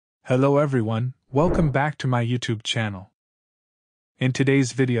Hello everyone, welcome back to my YouTube channel. In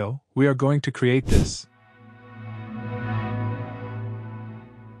today's video, we are going to create this.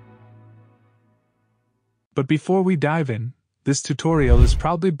 But before we dive in, this tutorial is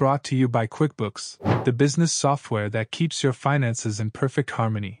proudly brought to you by QuickBooks, the business software that keeps your finances in perfect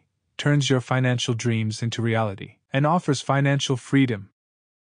harmony, turns your financial dreams into reality, and offers financial freedom.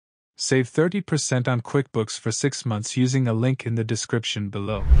 Save 30% on QuickBooks for 6 months using a link in the description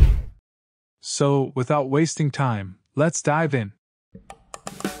below. So, without wasting time, let's dive in.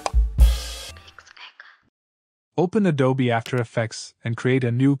 Open Adobe After Effects and create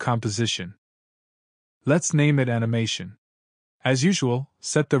a new composition. Let's name it Animation. As usual,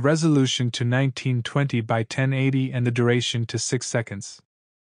 set the resolution to 1920 by 1080 and the duration to 6 seconds.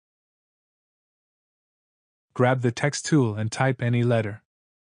 Grab the text tool and type any letter.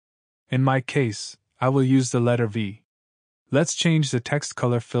 In my case, I will use the letter V. Let's change the text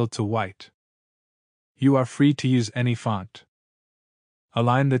color fill to white. You are free to use any font.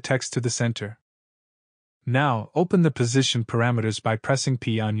 Align the text to the center. Now, open the position parameters by pressing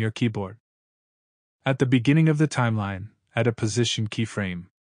P on your keyboard. At the beginning of the timeline, add a position keyframe.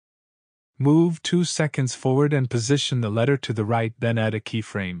 Move 2 seconds forward and position the letter to the right, then add a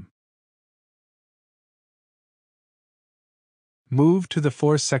keyframe. Move to the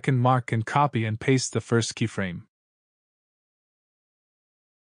 4-second mark and copy and paste the first keyframe.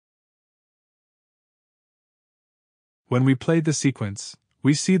 When we play the sequence,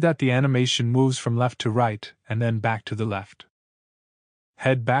 we see that the animation moves from left to right and then back to the left.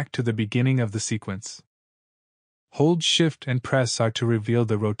 Head back to the beginning of the sequence. Hold Shift and press R to reveal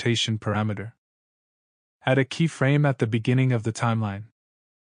the rotation parameter. Add a keyframe at the beginning of the timeline.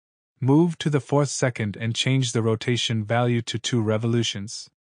 Move to the 4th second and change the rotation value to 2 revolutions.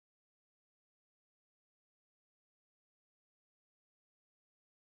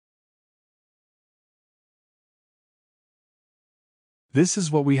 This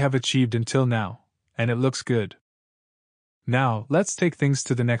is what we have achieved until now, and it looks good. Now, let's take things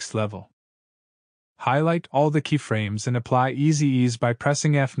to the next level. Highlight all the keyframes and apply Easy Ease by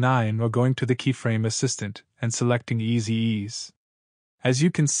pressing F9 or going to the Keyframe Assistant and selecting Easy Ease. As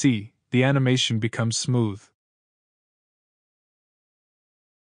you can see, the animation becomes smooth.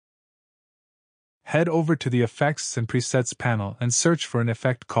 Head over to the Effects and Presets panel and search for an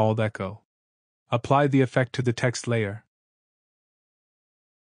effect called Echo. Apply the effect to the text layer.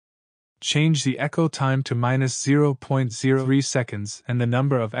 Change the echo time to -0.03 seconds and the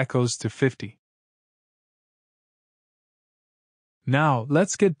number of echoes to 50. Now,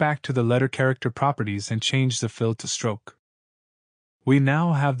 let's get back to the letter character properties and change the fill to stroke. We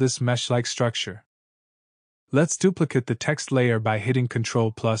now have this mesh-like structure. Let's duplicate the text layer by hitting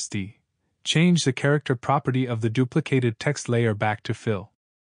Ctrl+D. Change the character property of the duplicated text layer back to fill.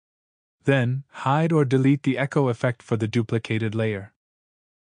 Then, hide or delete the echo effect for the duplicated layer.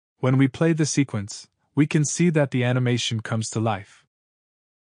 When we play the sequence, we can see that the animation comes to life.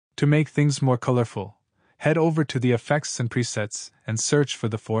 To make things more colorful, head over to the Effects and Presets and search for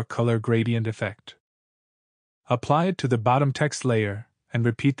the 4-color gradient effect. Apply it to the bottom text layer, and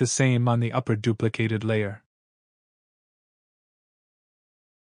repeat the same on the upper duplicated layer.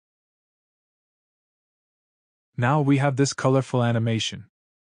 Now we have this colorful animation.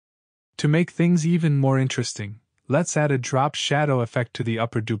 To make things even more interesting, let's add a drop shadow effect to the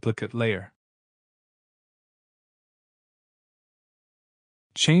upper duplicate layer.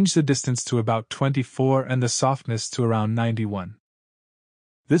 Change the distance to about 24 and the softness to around 91.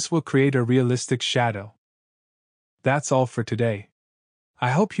 This will create a realistic shadow. That's all for today.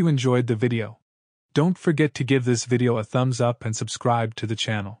 I hope you enjoyed the video. Don't forget to give this video a thumbs up and subscribe to the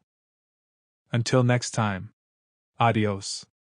channel. Until next time. Adios.